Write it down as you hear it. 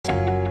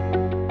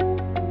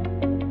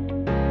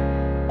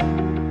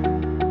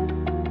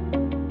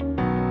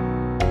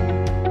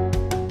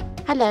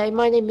Hello,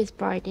 my name is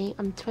Bryony.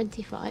 I'm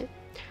 25.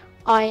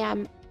 I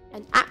am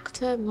an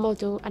actor,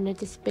 model and a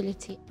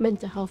disability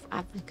mental health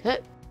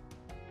advocate.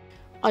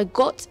 I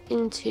got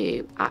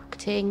into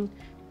acting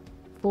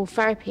for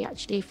therapy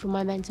actually for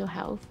my mental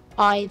health.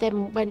 I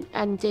then went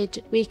and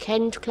did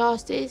weekend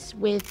classes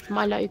with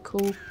my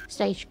local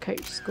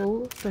stagecoach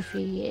school for a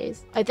few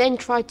years. I then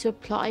tried to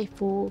apply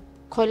for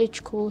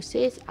college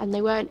courses and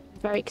they weren't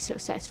very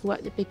successful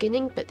at the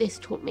beginning, but this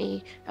taught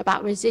me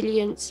about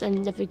resilience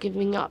and never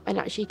giving up, and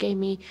actually gave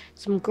me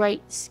some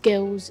great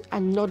skills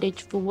and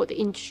knowledge for what the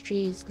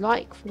industry is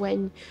like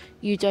when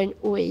you don't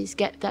always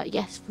get that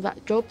yes for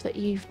that job that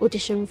you've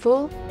auditioned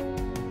for.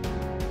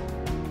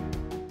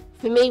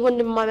 For me, one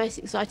of my most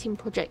exciting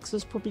projects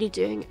was probably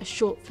doing a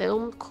short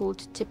film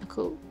called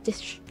Typical.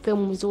 This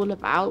film was all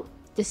about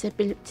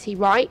disability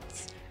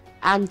rights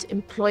and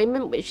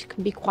employment, which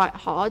can be quite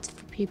hard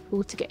for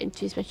people to get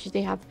into, especially if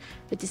they have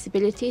a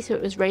disability. So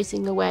it was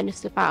raising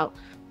awareness about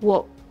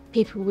what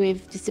people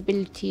with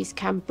disabilities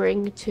can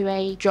bring to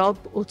a job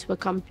or to a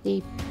company.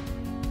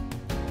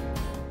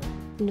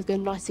 One of the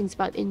nice things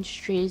about the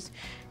industry is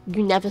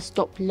you never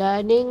stop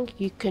learning.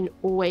 You can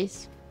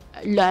always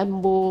learn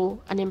more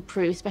and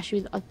improve,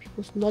 especially with other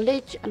people's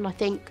knowledge. And I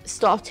think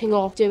starting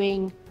off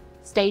doing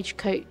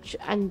stagecoach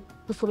and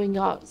performing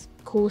arts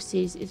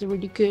courses is a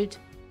really good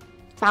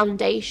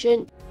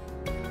foundation.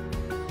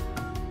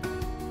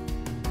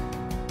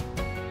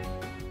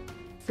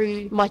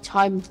 Through my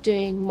time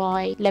doing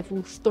my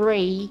level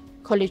 3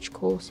 college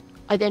course,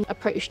 I then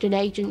approached an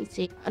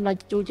agency and I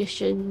did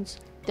auditions.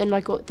 Then I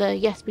got the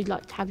yes, we'd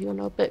like to have you on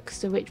our books,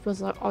 so which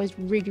was I was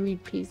really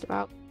pleased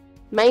about.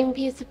 Main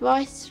piece of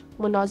advice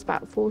when I was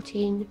about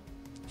 14,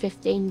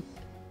 15,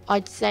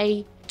 I'd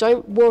say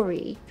don't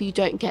worry if you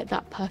don't get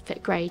that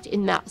perfect grade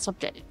in that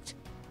subject.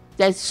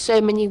 There's so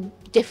many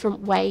different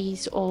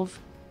ways of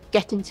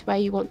getting to where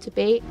you want to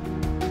be.